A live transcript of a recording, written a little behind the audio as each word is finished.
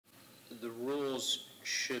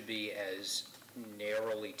should be as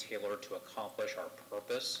narrowly tailored to accomplish our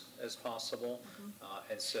purpose as possible.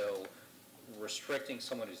 And so restricting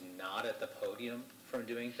someone who's not at the podium from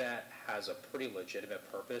doing that has a pretty legitimate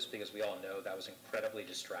purpose, because we all know that was incredibly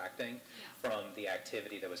distracting from the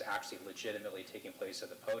activity that was actually legitimately taking place at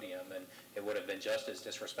the podium, and it would have been just as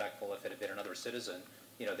disrespectful if it had been another citizen,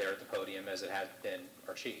 you know, there at the podium as it had been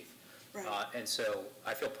our chief. Right. And so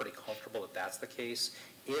I feel pretty comfortable that that's the case.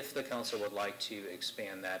 If the council would like to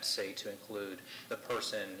expand that, say, to include the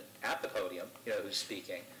person at the podium, you know, who's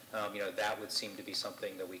speaking, you know, that would seem to be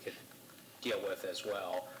something that we could deal with as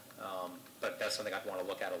well. But that's something I'd want to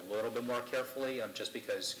look at a little bit more carefully, just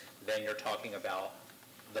because then you're talking about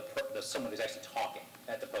someone who's actually talking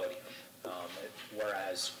at the podium.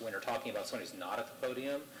 Whereas when you're talking about someone who's not at the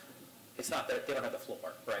podium, it's not that they don't have the floor,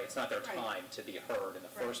 right? It's not their time to be heard in the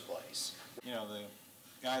first place. You know, the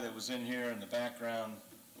guy that was in here in the background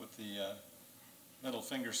with the middle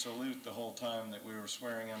finger salute the whole time that we were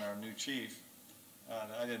swearing in our new chief,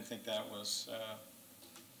 I didn't think that was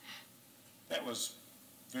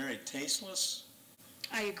very tasteless.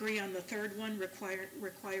 I agree on the third one,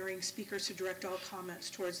 requiring speakers to direct all comments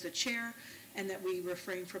towards the chair, and that we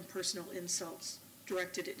refrain from personal insults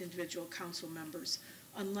directed at individual council members,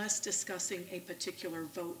 unless discussing a particular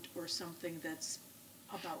vote or something that's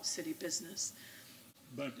about city business.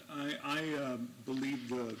 But I believe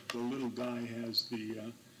the little guy has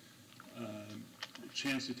the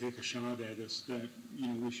chance to take a shot at us, that, you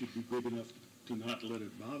know, we should be good enough to not let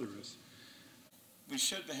it bother us. We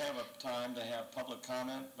should have a time to have public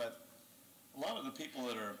comment, but a lot of the people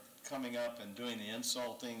that are coming up and doing the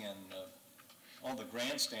insulting and all the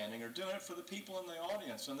grandstanding are doing it for the people in the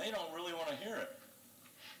audience, and they don't really want to hear it.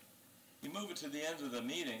 You move it to the end of the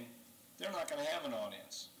meeting, they're not going to have an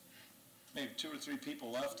audience. Maybe 2 or 3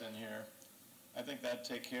 people left in here. I think that'd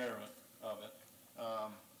take care of it.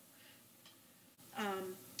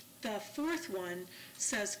 The fourth one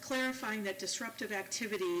says clarifying that disruptive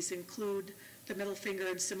activities include the middle finger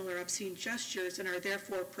and similar obscene gestures and are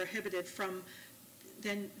therefore prohibited from,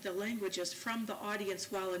 then the language is from the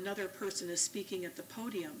audience while another person is speaking at the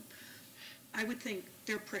podium. I would think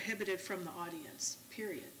they're prohibited from the audience,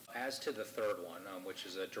 period. As to the third one, which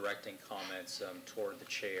is directing comments toward the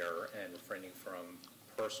chair and refraining from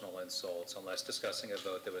personal insults unless discussing a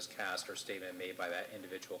vote that was cast or statement made by that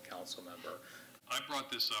individual council member. I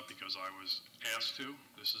brought this up because I was asked to.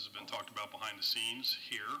 This has been talked about behind the scenes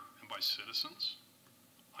here and by citizens.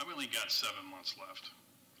 I've only got 7 months left.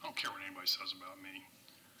 I don't care what anybody says about me.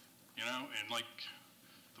 You know, and like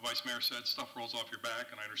the vice mayor said, stuff rolls off your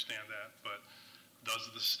back, and I understand that, but does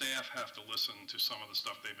the staff have to listen to some of the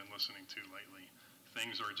stuff they've been listening to lately?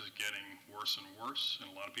 Things are just getting worse and worse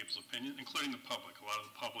in a lot of people's opinion, including the public. A lot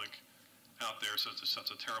of the public out there says it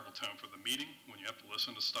sets a terrible tone for the meeting when you have to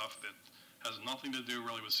listen to stuff that has nothing to do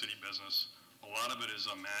really with city business. A lot of it is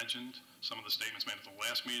imagined. Some of the statements made at the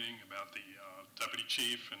last meeting about the deputy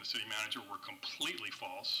chief and the city manager were completely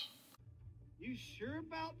false. You sure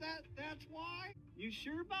about that? That's why? You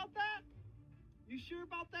sure about that? You sure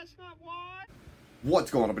about that's not why? What's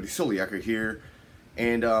going on, buddy? Clearwater here,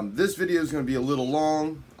 and this video is going to be a little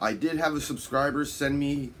long. I did have a subscriber send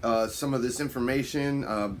me some of this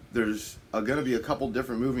information. There's going to be a couple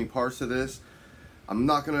different moving parts to this. I'm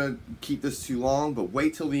not going to keep this too long, but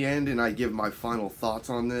wait till the end and I give my final thoughts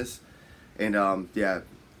on this. And yeah,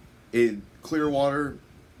 in Clearwater,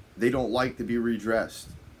 they don't like to be redressed.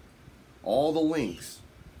 All the links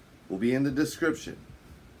will be in the description.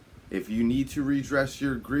 If you need to redress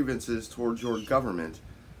your grievances towards your government,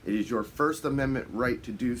 it is your First Amendment right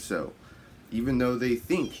to do so. Even though they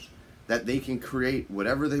think that they can create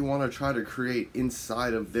whatever they want to try to create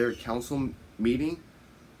inside of their council meeting,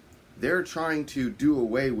 they're trying to do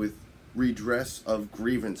away with redress of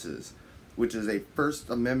grievances, which is a First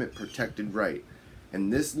Amendment protected right.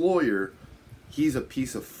 And this lawyer, he's a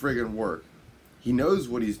piece of friggin' work. He knows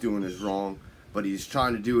what he's doing is wrong, but he's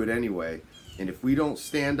trying to do it anyway. And if we don't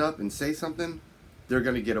stand up and say something, they're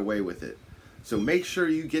going to get away with it. So make sure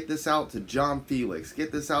you get this out to John Felix.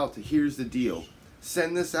 Get this out to Here's the Deal.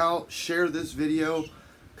 Send this out. Share this video.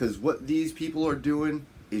 Because what these people are doing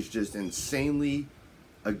is just insanely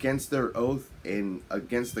against their oath and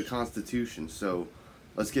against the Constitution. So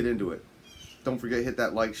let's get into it. Don't forget to hit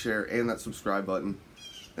that like, share, and that subscribe button.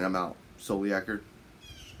 And I'm out. Clearwater.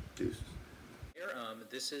 Deuces.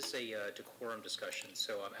 This is a decorum discussion.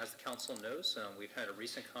 So as the council knows, we've had a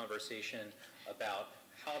recent conversation about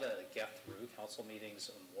how to get through council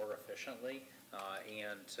meetings more efficiently.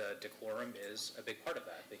 Decorum is a big part of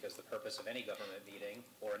that, because the purpose of any government meeting,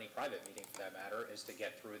 or any private meeting for that matter, is to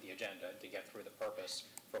get through the agenda, to get through the purpose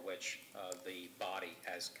for which the body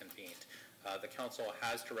has convened. The council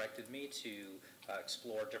has directed me to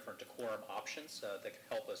explore different decorum options that can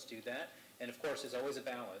help us do that. And of course, there's always a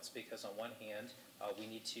balance, because on one hand, we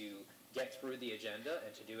need to get through the agenda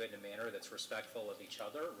and to do it in a manner that's respectful of each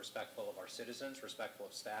other, respectful of our citizens, respectful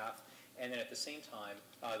of staff, and then at the same time,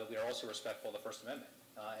 that we are also respectful of the First Amendment,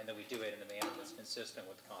 and that we do it in a manner that's consistent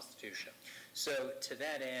with the Constitution. So to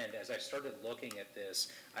that end, as I started looking at this,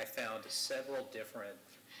 I found several different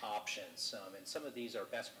options, and some of these are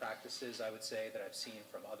best practices, I would say, that I've seen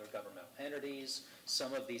from other governmental entities.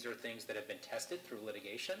 Some of these are things that have been tested through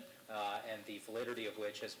litigation, and the validity of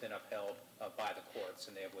which has been upheld by the courts,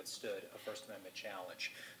 and they have withstood a First Amendment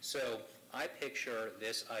challenge. So I picture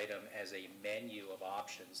this item as a menu of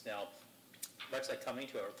options. Now, that's like coming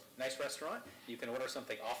to a nice restaurant. You can order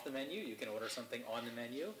something off the menu. You can order something on the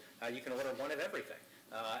menu. You can order one of everything.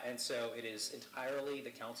 And so it is entirely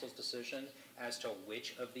the council's decision as to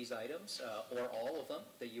which of these items, or all of them,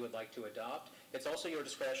 that you would like to adopt. It's also your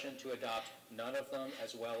discretion to adopt none of them,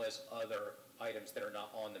 as well as other items that are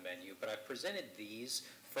not on the menu. But I've presented these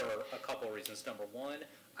for a couple of reasons. Number one,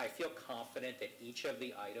 I feel confident that each of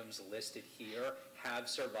the items listed here have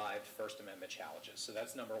survived First Amendment challenges. So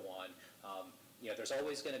that's number one. There's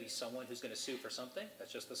always going to be someone who's going to sue for something.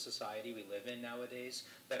 That's just the society we live in nowadays.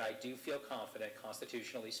 But I do feel confident,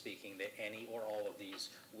 constitutionally speaking, that any or all of these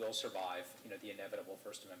will survive, the inevitable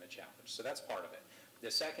First Amendment challenge. So that's part of it.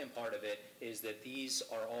 The second part of it is that these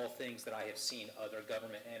are all things that I have seen other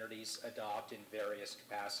government entities adopt in various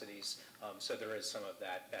capacities. So there is some of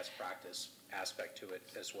that best practice aspect to it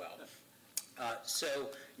as well. So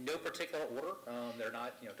no particular order. They're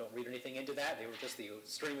not, don't read anything into that. They were just the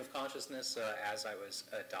stream of consciousness as I was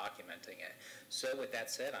documenting it. So with that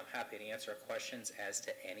said, I'm happy to answer questions as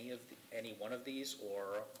to any one of these,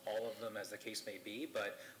 or all of them, as the case may be.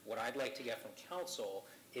 But what I'd like to get from council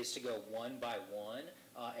is to go one by one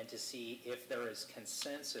and to see if there is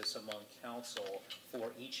consensus among council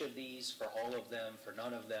for each of these, for all of them, for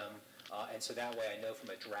none of them. And so that way I know from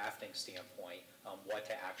a drafting standpoint what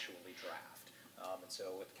to actually draft. And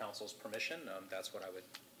so with council's permission, that's what I would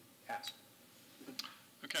ask.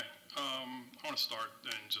 Okay, I want to start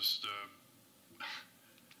and just,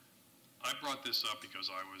 I brought this up because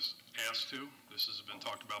I was asked to. This has been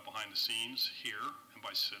talked about behind the scenes here and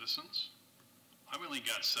by citizens. I've only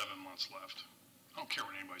got 7 months left. I don't care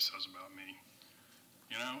what anybody says about me.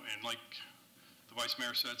 And like the Vice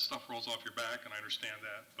Mayor said, stuff rolls off your back, and I understand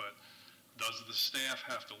that, but does the staff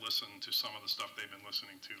have to listen to some of the stuff they've been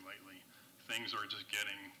listening to lately? Things are just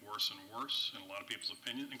getting worse and worse in a lot of people's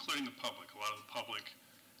opinion, including the public. A lot of the public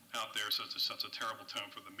out there says it sets a terrible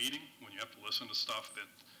tone for the meeting when you have to listen to stuff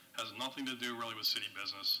that has nothing to do really with city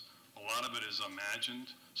business. A lot of it is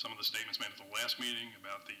imagined. Some of the statements made at the last meeting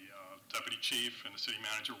about the deputy chief and the city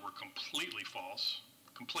manager were completely false,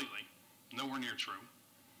 completely, nowhere near true,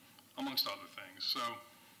 amongst other things. So,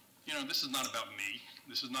 this is not about me.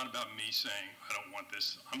 This is not about me saying, I don't want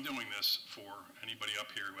this. I'm doing this for anybody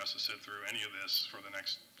up here who has to sit through any of this for the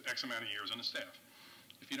next X amount of years, and the staff.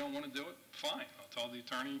 If you don't want to do it, fine. I'll tell the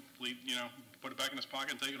attorney, put it back in his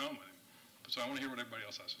pocket and take it home with him. So I want to hear what everybody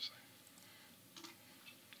else has to say.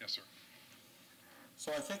 Yes, sir.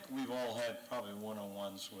 So I think we've all had probably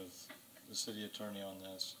one-on-ones with the city attorney on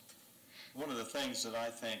this. One of the things that I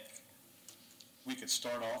think we could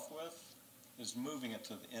start off with is moving it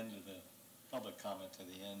to the end of the public comment, to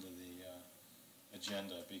the end of the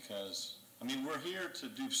agenda, because, we're here to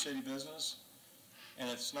do city business, and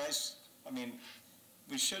it's nice,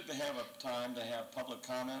 we should have a time to have public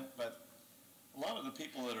comment, but a lot of the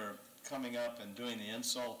people that are coming up and doing the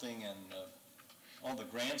insulting and all the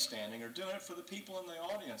grandstanding are doing it for the people in the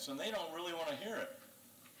audience, and they don't really want to hear it.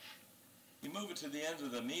 You move it to the end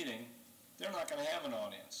of the meeting, they're not going to have an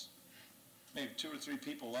audience. Maybe 2 or 3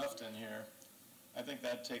 people left in here. I think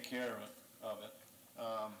that'd take care of it.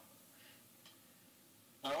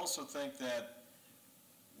 I also think that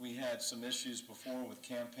we had some issues before with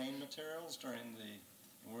campaign materials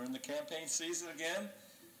we're in the campaign season again.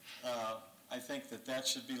 I think that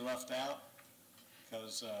should be left out,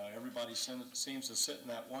 because everybody seems to sit in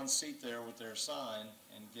that one seat there with their sign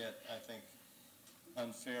and get, I think,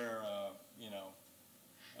 unfair,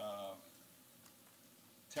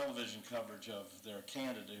 television coverage of their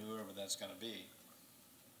candidate, whoever that's going to be.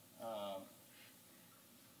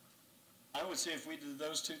 I would say if we did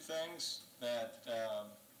those 2 things,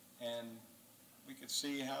 and we could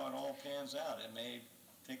see how it all pans out, it may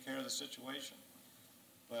take care of the situation.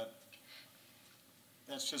 But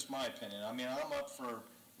that's just my opinion. I mean, I'm up for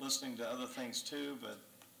listening to other things too, but,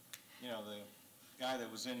 you know, the guy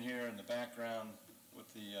that was in here in the background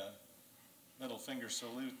with the middle finger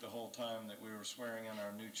salute the whole time that we were swearing in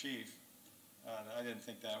our new chief, I didn't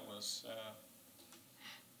think that was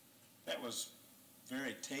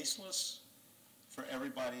very tasteless for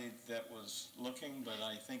everybody that was looking, but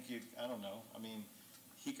I think I don't know, I mean,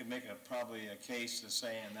 he could make probably a case to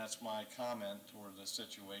saying that's my comment toward the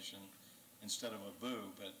situation instead of a boo,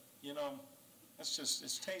 but, you know,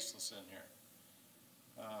 it's tasteless in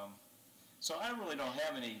here. So I really don't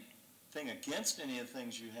have anything against any of the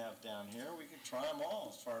things you have down here. We could try them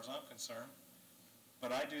all as far as I'm concerned.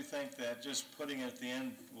 But I do think that just putting it at the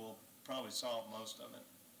end will probably solve most of it.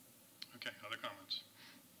 Okay, other comments?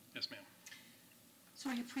 Yes, ma'am. So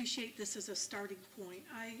I appreciate this as a starting point.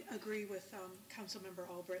 I agree with Councilmember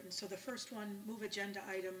Allbritton. So the first one, move agenda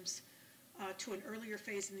items to an earlier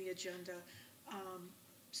phase in the agenda.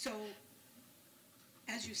 So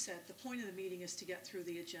as you said, the point of the meeting is to get through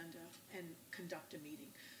the agenda and conduct a meeting.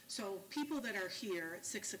 So people that are here at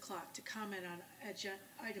 6 o'clock to comment on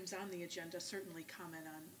items on the agenda certainly comment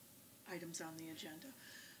on items on the agenda.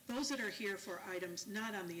 Those that are here for items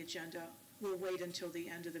not on the agenda will wait until the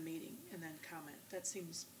end of the meeting and then comment. That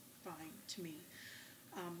seems fine to me.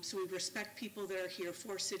 So we respect people that are here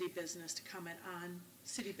for city business to comment on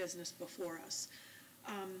city business before us.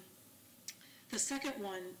 The second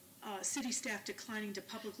one, city staff declining to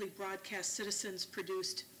publicly broadcast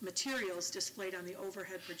citizens-produced materials displayed on the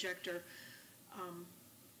overhead projector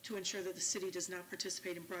to ensure that the city does not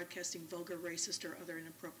participate in broadcasting vulgar, racist, or other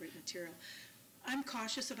inappropriate material. I'm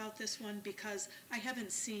cautious about this one because I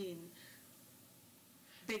haven't seen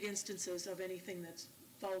big instances of anything that's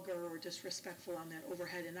vulgar or disrespectful on that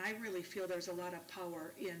overhead, and I really feel there's a lot of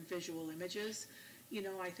power in visual images. You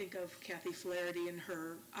know, I think of Kathy Flaherty and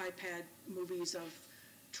her iPad movies of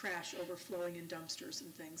trash overflowing in dumpsters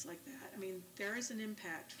and things like that. I mean, there is an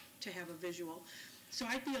impact to have a visual. So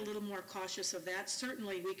I'd be a little more cautious of that.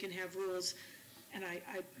 Certainly we can have rules, and I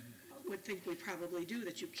would think we probably do,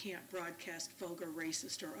 that you can't broadcast vulgar,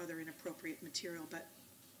 racist, or other inappropriate material, but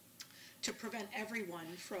to prevent everyone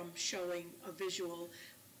from showing a visual,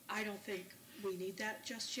 I don't think we need that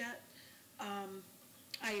just yet.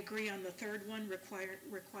 I agree on the third one,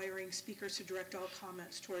 requiring speakers to direct all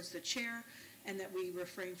comments towards the chair, and that we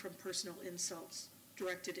refrain from personal insults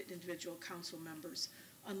directed at individual council members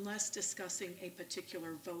unless discussing a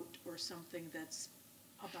particular vote or something that's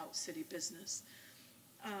about city business.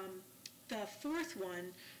 The fourth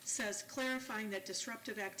one says clarifying that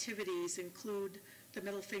disruptive activities include the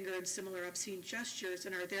middle finger and similar obscene gestures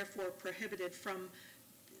and are therefore prohibited from,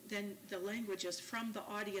 then the language is from the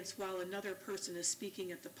audience while another person is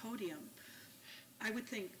speaking at the podium. I would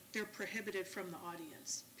think they're prohibited from the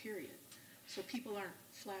audience, period. So people aren't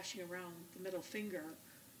flashing around the middle finger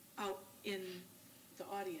out in the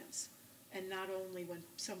audience, and not only when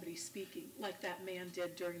somebody's speaking, like that man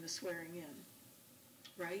did during the swearing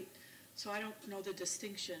in, right? So I don't know the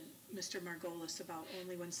distinction, Mr. Margolis, about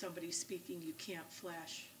only when somebody's speaking you can't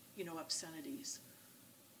flash, you know, obscenities.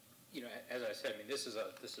 You know, as I said, I mean, this is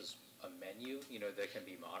a menu, you know, that can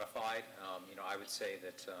be modified. You know, I would say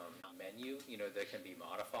that menu, you know, that can be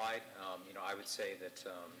modified. You know, I would say that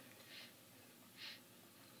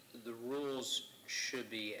the rules should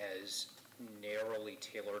be as narrowly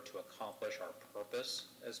tailored to accomplish our purpose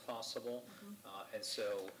as possible. And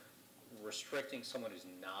so restricting someone who's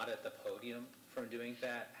not at the podium from doing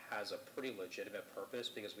that has a pretty legitimate purpose,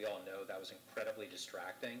 because we all know that was incredibly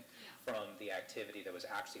distracting from the activity that was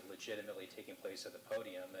actually legitimately taking place at the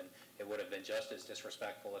podium, and it would have been just as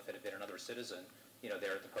disrespectful if it had been another citizen, you know,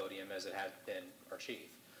 there at the podium as it had been our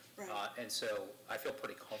chief. Right. And so I feel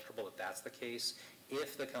pretty comfortable that that's the case.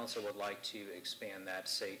 If the council would like to expand that,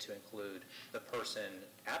 say, to include the person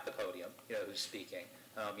at the podium, you know, who's speaking,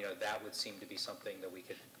 you know, that would seem to be something that we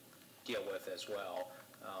could deal with as well.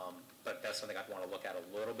 But that's something I'd want to look at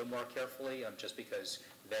a little bit more carefully, just because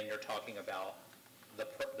then you're talking about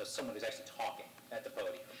someone who's actually talking at the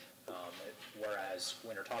podium. Whereas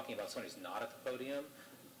when you're talking about someone who's not at the podium,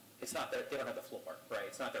 it's not they don't have the floor, right?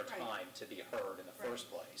 It's not their time to be heard in the first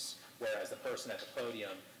place. Whereas the person at the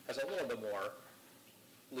podium has a little bit more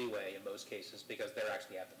leeway in most cases because they're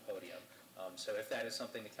actually at the podium. So if that is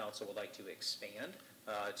something the council would like to expand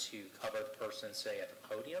to cover the person, say, at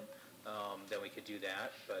the podium, then we could do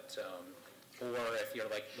that. But or if you're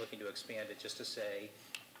looking to expand it just to say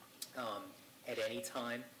at any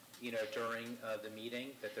time, you know, during the meeting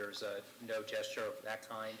that there's no gesture of that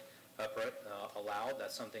kind allowed,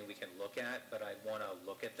 that's something we can look at. But I'd want to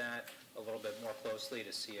look at that a little bit more closely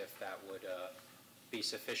to see if that would be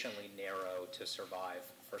sufficiently narrow to survive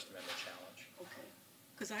First Amendment challenge. Okay.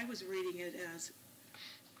 Because I was reading it as,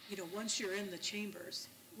 you know, once you're in the chambers,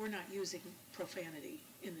 we're not using profanity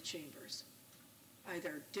in the chambers,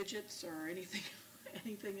 either digits or anything,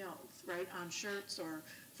 anything else, right? On shirts or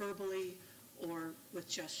verbally or with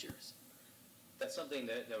gestures. That's something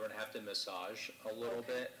that we're going to have to massage a little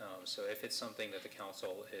bit. So if it's something that the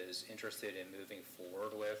council is interested in moving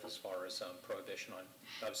forward with as far as prohibition on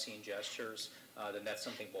obscene gestures, then that's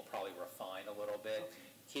something we'll probably refine a little bit. Okay.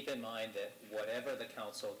 Keep in mind that whatever the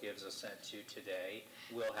council gives assent to today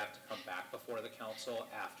will have to come back before the council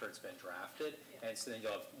after it's been drafted. Yeah. And so then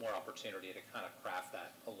you'll have more opportunity to kind of craft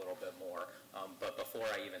that a little bit more. But before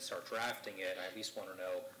I even start drafting it, I at least want to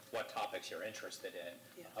know what topics you're interested in.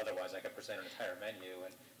 Yeah. Otherwise, I could present an entire menu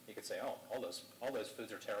and you could say, oh, all those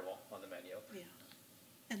foods are terrible on the menu. Yeah.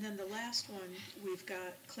 And then the last one, we've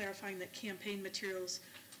got clarifying that campaign materials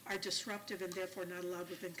are disruptive and therefore not allowed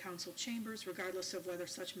within council chambers, regardless of whether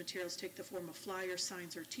such materials take the form of flyers,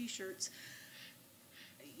 signs, or T-shirts.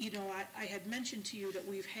 You know, I had mentioned to you that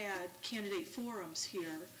we've had candidate forums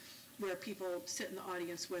here where people sit in the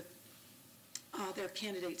audience with their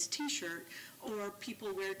candidate's T-shirt, or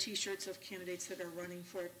people wear T-shirts of candidates that are running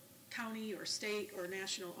for county or state or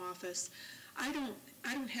national office. I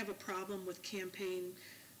don't have a problem with campaign.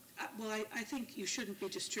 Well, I think you shouldn't be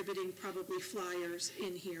distributing probably flyers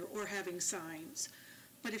in here or having signs.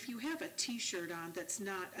 But if you have a T-shirt on that's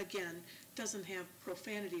not, again, doesn't have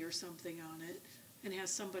profanity or something on it and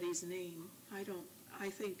has somebody's name, I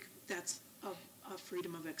think that's a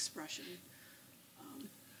freedom of expression.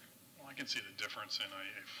 Well, I can see the difference in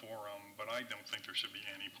a forum, but I don't think there should be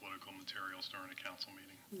any political materials during a council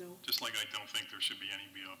meeting. No. Just like I don't think there should be any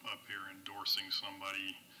up here endorsing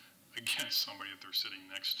somebody against somebody that they're sitting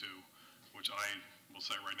next to, which I will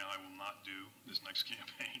say right now I will not do this next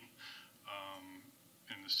campaign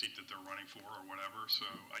in the seat that they're running for or whatever. So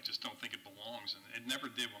I just don't think it belongs, and it never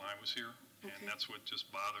did when I was here, and that's what just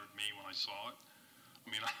bothered me when I saw it. I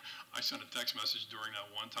mean, I sent a text message during that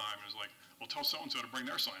one time, and it was like, well, tell so-and-so to bring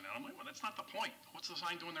their sign out. I'm like, well, that's not the point. What's the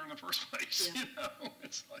sign doing there in the first place? Yeah. You know,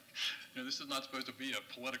 it's like, you know, this is not supposed to be a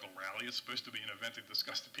political rally. It's supposed to be an event to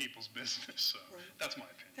discuss the people's business. So right. That's my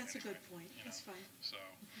opinion. That's anyway, a good point. That's fine. So,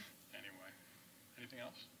 anyway, anything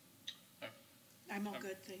else? No? I'm all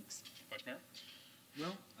good, thanks. Vice Mayor?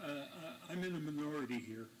 Well, I'm in a minority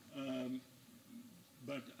here.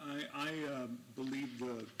 But I believe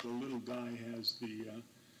the little guy has the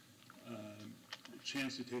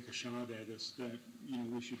chance to take a shot at us, that, you know,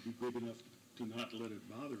 we should be good enough to not let it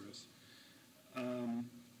bother us.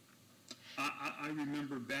 I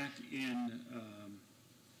remember back in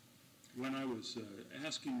when I was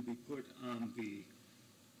asking to be put on the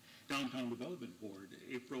Downtown Development Board,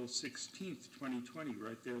 April 16th, 2020,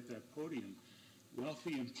 right there at that podium,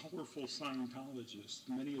 wealthy and powerful Scientologists,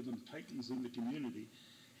 many of them titans in the community,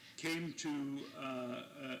 came to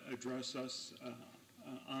address us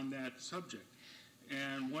on that subject.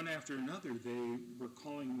 And one after another, they were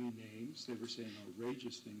calling me names. They were saying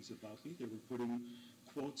outrageous things about me. They were putting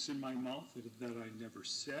quotes in my mouth that I never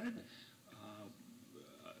said.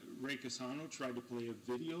 Ray Casano tried to play a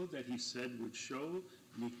video that he said would show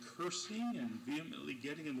me cursing and vehemently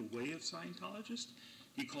getting in the way of Scientologists.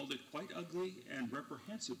 He called it quite ugly and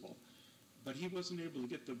reprehensible, but he wasn't able to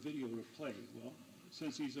get the video to play. Well,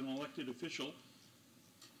 since he's an elected official,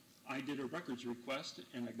 I did a records request,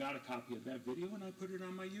 and I got a copy of that video, and I put it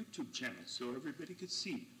on my YouTube channel so everybody could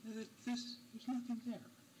see. There's nothing there.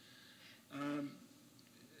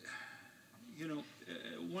 You know,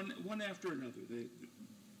 one after another,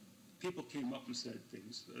 people came up and said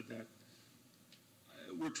things that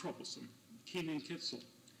were troublesome. Keenan Kitzel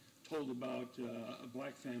told about a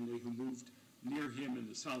black family who moved near him in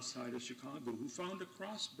the south side of Chicago who found a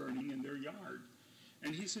cross burning in their yard.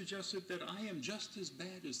 And he suggested that I am just as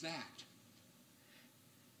bad as that.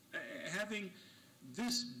 Having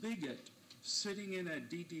this bigot sitting in at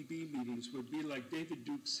DDB meetings would be like David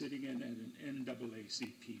Duke sitting in at an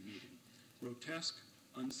NAACP meeting. Grotesque,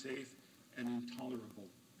 unsafe, and intolerable,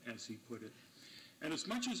 as he put it. And as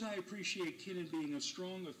much as I appreciate Keenan being a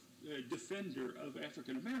strong defender of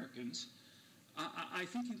African Americans, I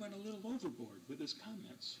think he went a little overboard with his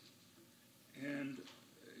comments. And,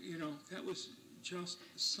 you know, that was just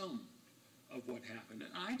some of what happened.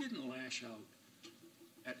 And I didn't lash out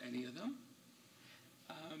at any of them.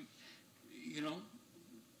 You know,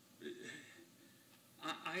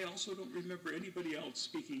 I also don't remember anybody else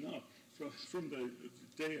speaking up from the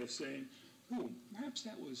dais saying, oh, perhaps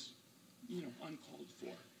that was, you know, uncalled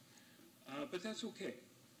for. But that's okay.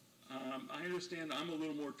 I understand I'm a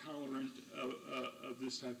little more tolerant of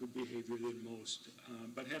this type of behavior than most,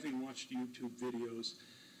 but having watched YouTube videos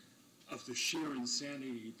of the sheer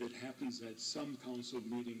insanity that happens at some council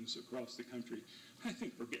meetings across the country, I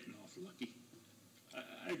think we're getting off lucky.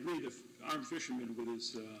 I agree the armed fisherman with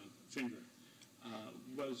his finger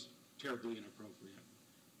was terribly inappropriate.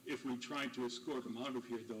 If we tried to escort him out of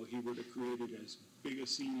here, though, he would have created as big a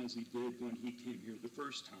scene as he did when he came here the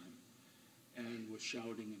first time and was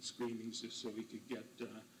shouting and screaming just so he could get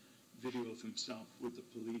video of himself with the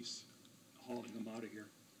police hauling him out of here.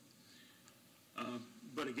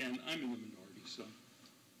 But again, I'm in the minority, so. All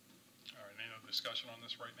right, any other discussion on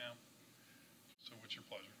this right now? So what's your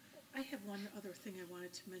pleasure? I have one other thing I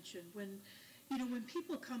wanted to mention. When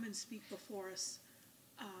people come and speak before us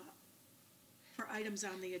for items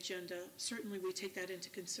on the agenda, certainly we take that into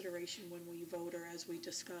consideration when we vote or as we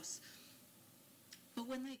discuss. But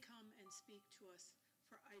when they come and speak to us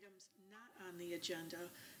for items not on the agenda,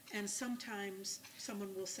 and sometimes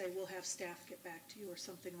someone will say, we'll have staff get back to you or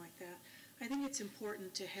something like that, I think it's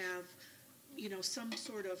important to have, some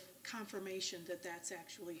sort of confirmation that that's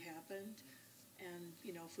actually happened. And,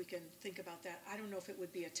 if we can think about that, I don't know if it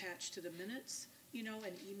would be attached to the minutes,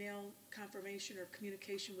 an email confirmation or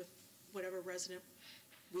communication with whatever resident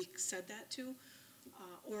we said that to,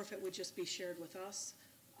 or if it would just be shared with us.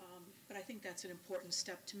 But I think that's an important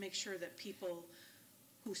step to make sure that people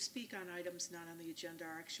who speak on items not on the agenda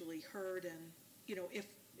are actually heard, and,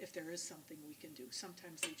 if there is something we can do.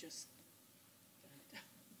 Sometimes they just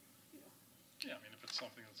Yeah, I mean, if it's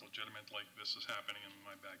something that's legitimate, like this is happening in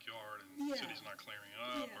my backyard and the city's not clearing it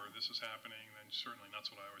up, or this is happening, then certainly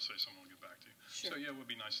that's what I always say someone will get back to you. Sure. So yeah, it would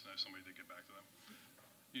be nice to know somebody to get back to them.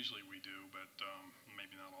 Usually we do, but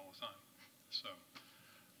maybe not all the time. So,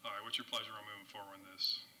 all right, what's your pleasure on moving forward on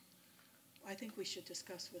this? I think we should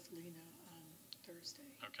discuss with Lena on Thursday.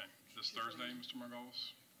 Okay, this Thursday, Mr.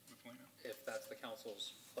 Margolis, with Lena? If that's the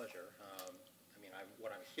council's pleasure.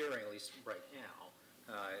 What I'm hearing, at least right now,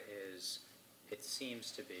 is it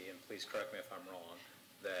seems to be, and please correct me if I'm wrong,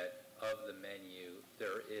 that of the menu,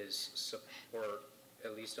 there is support,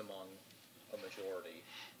 at least among a majority,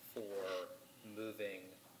 for moving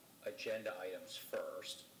agenda items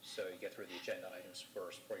first. So you get through the agenda items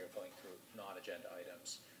first before you're going through non-agenda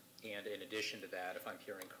items. And in addition to that, if I'm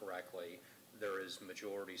hearing correctly, there is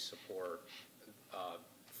majority support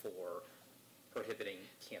for prohibiting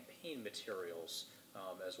campaign materials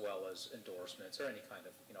as well as endorsements or any kind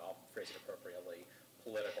of, I'll phrase it appropriately,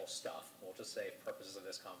 political stuff. We'll just say for purposes of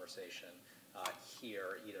this conversation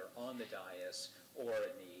here, either on the dais or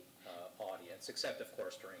in the audience, except of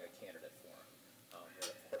course during a candidate forum.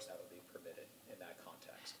 Of course that would be permitted in that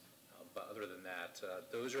context. But other than that,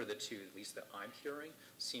 those are the two, at least that I'm hearing,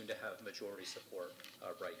 seem to have majority support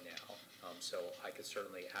right now. So I could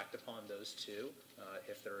certainly act upon those two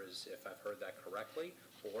if I've heard that correctly,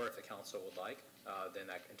 or if the council would like, then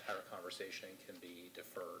that entire conversation can be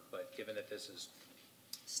deferred. But given that this is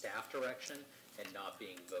staff direction and not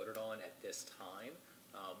being voted on at this time,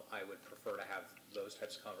 I would prefer to have those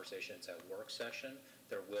types of conversations at work session.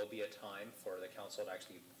 There will be a time for the council to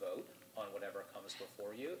actually vote on whatever comes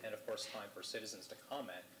before you, and of course time for citizens to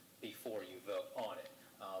comment before you vote on it.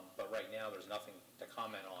 But right now there's nothing to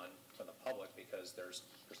comment on from the public because there's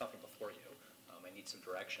nothing before you. I need some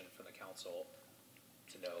direction from the council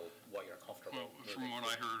to know what you're comfortable with. From what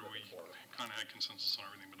I heard, we kind of had consensus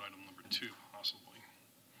on everything but item number 2, possibly.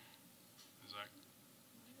 Is that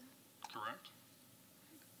correct?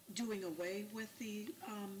 Doing away with the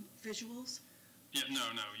visuals? Yeah, no,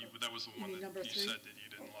 that was the one that number you 3? said that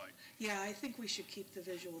you didn't like. Yeah, I think we should keep the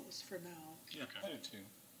visuals for now. Yeah, I do too.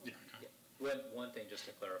 Yeah. Okay. One thing just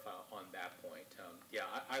to clarify on that point,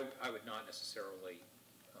 I would not necessarily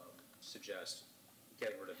suggest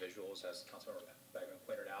getting rid of visuals. As Councilmember Beckman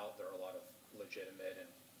pointed out, there are a lot of legitimate and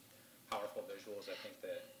powerful visuals I think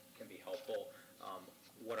that can be helpful.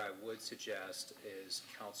 What I would suggest is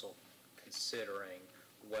council considering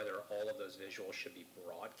whether all of those visuals should be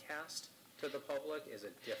broadcast to the public is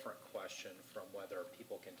a different question from whether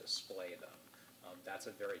people can display them. That's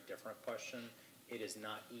a very different question. It is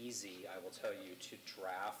not easy, I will tell you, to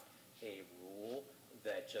draft a rule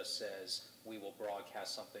that just says we will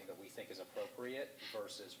broadcast something that we think is appropriate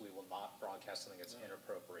versus we will not broadcast something that's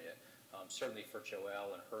inappropriate. Certainly for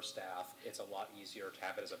Joelle and her staff, it's a lot easier to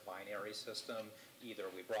have it as a binary system. Either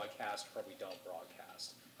we broadcast or we don't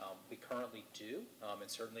broadcast. We currently do, and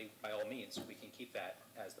certainly by all means we can keep that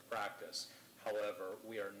as the practice. However,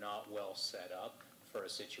 we are not well set up for a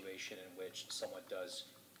situation in which someone does,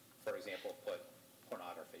 for example, put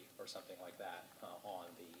pornography or something like that on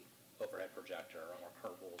the overhead projector. Our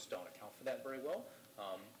current rules don't account for that very well.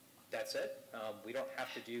 That said, we don't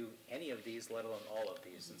have to do any of these, let alone all of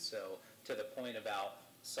these. And so to the point about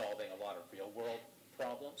solving a lot of real-world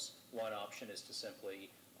problems, one option is to simply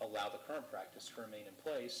allow the current practice to remain in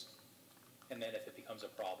place, and then if it becomes a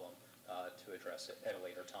problem, to address it at a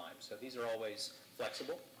later time. So these are always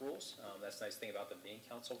flexible rules. That's the nice thing about the main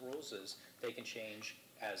council rules is they can change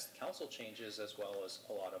as the council changes, as well as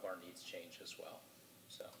a lot of our needs change as well.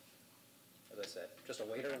 So, as I said, just a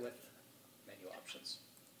waiter with menu options.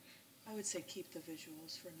 I would say keep the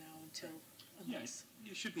visuals for now until, Yes,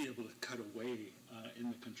 you should be able to cut away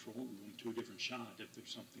in the control room to a different shot if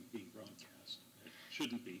there's something being broadcast. It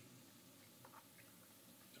shouldn't be.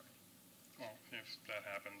 Well, if that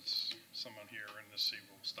happens, someone here in this seat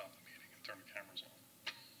will stop the meeting and turn the cameras on.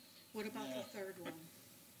 what about the third one?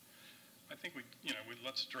 I think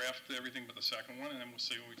let's draft everything but the second one, and then we'll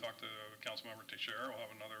see when we talk to Councilmember Teixeira. We'll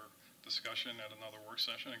have another discussion at another work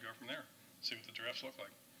session and go from there. See what the drafts look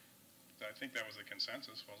like. I think that was the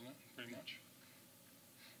consensus, wasn't it? Pretty much.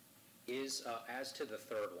 As to the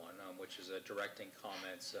third one, which is directing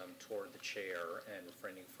comments toward the chair and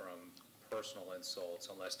refraining from personal insults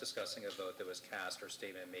unless discussing a vote that was cast or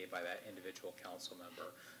statement made by that individual council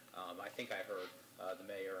member. I think I heard the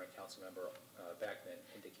mayor and Councilmember Beckman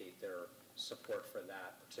indicate their support for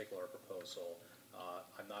that particular proposal.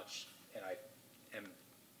 I'm not, and I am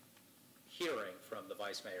hearing from the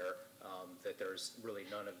vice mayor that there's really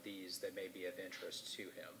none of these that may be of interest to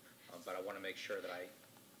him. But I want to make sure that I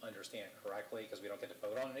understand correctly, because we don't get to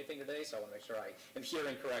vote on anything today, so I want to make sure I am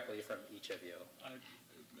hearing correctly from each of you.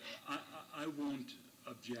 I won't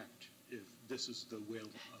object if this is the will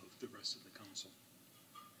of the rest of the council.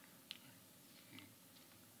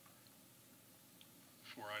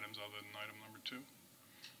 4 items other than item number 2?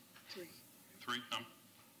 3. 3?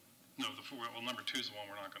 No, well, number 2 is the one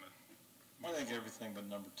we're not going to. I think everything but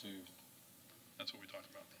number 2. That's what we talked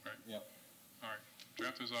about, right? Yep. All right.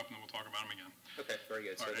 Draft those up, and then we'll talk about them again. Okay, very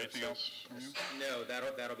good. All right, anything else from you? No,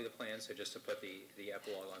 that'll be the plan, so just to put the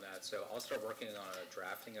epilogue on that. So I'll start working on a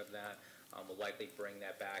drafting of that. We'll likely bring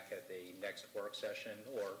that back at the next work session,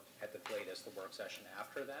 or at the latest, the work session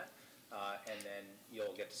after that. And then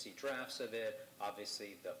you'll get to see drafts of it.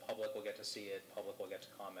 Obviously, the public will get to see it. Public will get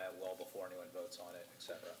to comment well before anyone votes on it, et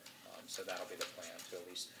cetera. So that'll be the plan, to at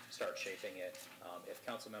least start shaping it. If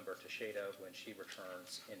Councilmember Teixeira, when she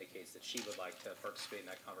returns, indicates that she would like to participate in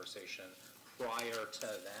that conversation prior to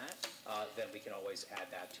that, then we can always add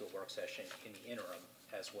that to a work session in the interim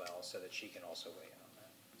as well, so that she can also weigh in on that.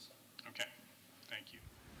 So. Okay, thank you.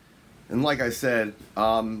 And like I said,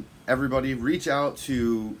 everybody reach out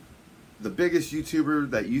to the biggest YouTuber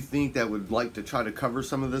that you think that would like to try to cover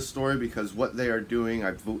some of this story, because what they are doing,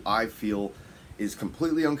 I feel, is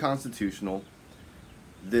completely unconstitutional.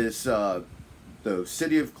 This, the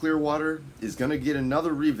city of Clearwater is going to get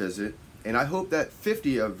another revisit, and I hope that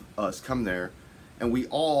 50 of us come there and we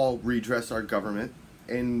all redress our government.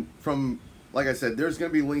 And from, like I said, there's going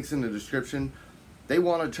to be links in the description. They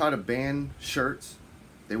want to try to ban shirts.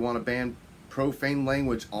 They want to ban profane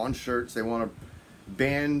language on shirts. They want to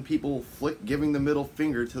ban people giving the middle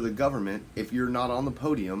finger to the government if you're not on the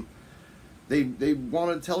podium. They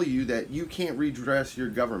want to tell you that you can't redress your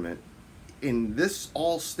government. And this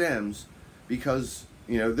all stems because,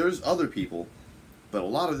 there's other people, but a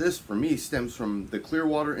lot of this for me stems from the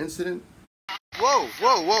Clearwater incident. Whoa,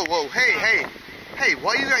 whoa, whoa, whoa, hey,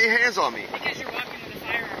 why you got your hands on me? Because you're walking with a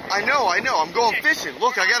firearm. I know, I'm going fishing.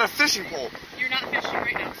 Look, I got a fishing pole. You're not fishing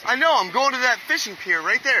right now. I know, I'm going to that fishing pier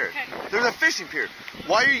right there. Okay. There's a fishing pier.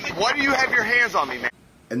 Why do you have your hands on me, man?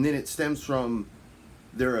 And then it stems from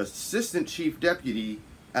their assistant chief deputy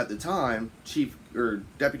at the time,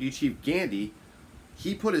 Deputy Chief Gandy.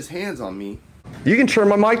 He put his hands on me. You can turn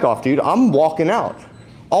my mic off, dude. I'm walking out.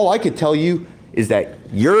 All I could tell you is that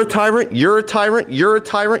you're a tyrant, you're a tyrant, you're a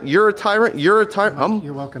tyrant, you're a tyrant, you're a tyrant.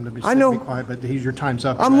 You're welcome to be quiet, but your time's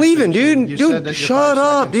up. I'm leaving, dude. Dude, shut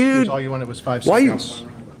up, dude. All you wanted was 5 Why seconds.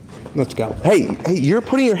 Let's go. Hey, you're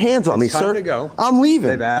putting your hands on me, sir. Time to go. I'm leaving.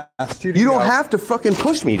 They've asked you to You don't go. have to fucking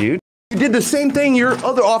push me, dude. You did the same thing your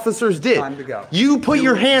other officers did. Time to go. You put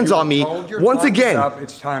your hands on me once again.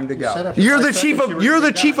 It's time to go. You're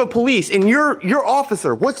the chief of police, and you're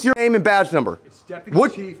officer. What's your name and badge number? It's Deputy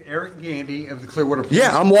Chief Eric Gandy of the Clearwater Police.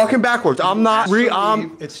 Yeah, I'm walking backwards. I'm not.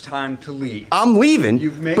 It's time to leave. I'm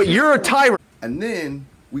leaving. But you're a tyrant. And then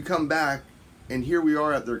we come back, and here we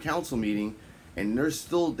are at their council meeting, and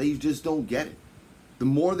they just don't get it. The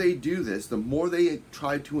more they do this, the more they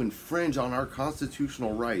try to infringe on our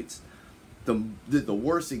constitutional rights, the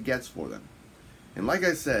worse it gets for them. And like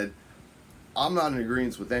I said, I'm not in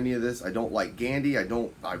agreement with any of this. I don't like Gandy.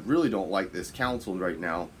 I really don't like this council right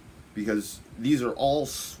now. because these are all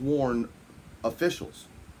sworn officials.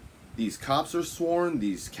 These cops are sworn,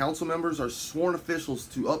 these council members are sworn officials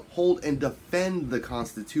to uphold and defend the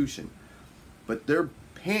Constitution. But their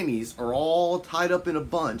panties are all tied up in a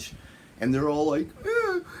bunch, and they're all like,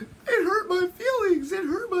 it hurt my feelings, it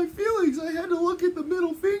hurt my feelings, I had to look at the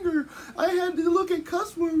middle finger, I had to look at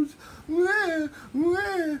cuss words,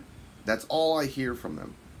 That's all I hear from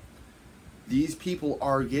them. These people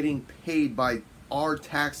are getting paid by our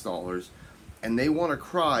tax dollars, and they want to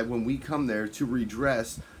cry when we come there to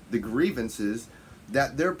redress the grievances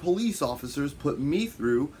that their police officers put me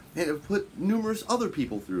through and have put numerous other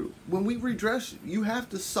people through. When we redress, you have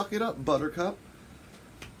to suck it up, Buttercup.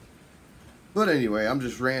 But anyway, I'm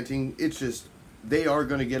just ranting. It's just, they are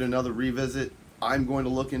going to get another revisit. I'm going to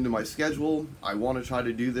look into my schedule. I want to try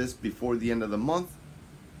to do this before the end of the month.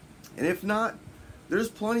 And if not, there's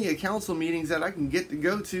plenty of council meetings that I can get to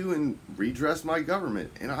go to and redress my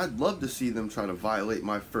government. And I'd love to see them try to violate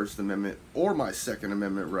my First Amendment or my Second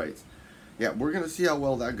Amendment rights. Yeah, we're going to see how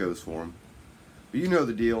well that goes for them. But you know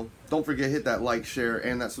the deal. Don't forget, hit that like, share,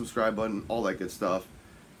 and that subscribe button, all that good stuff.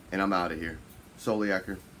 And I'm out of here.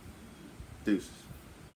 Soliaker. Deuces.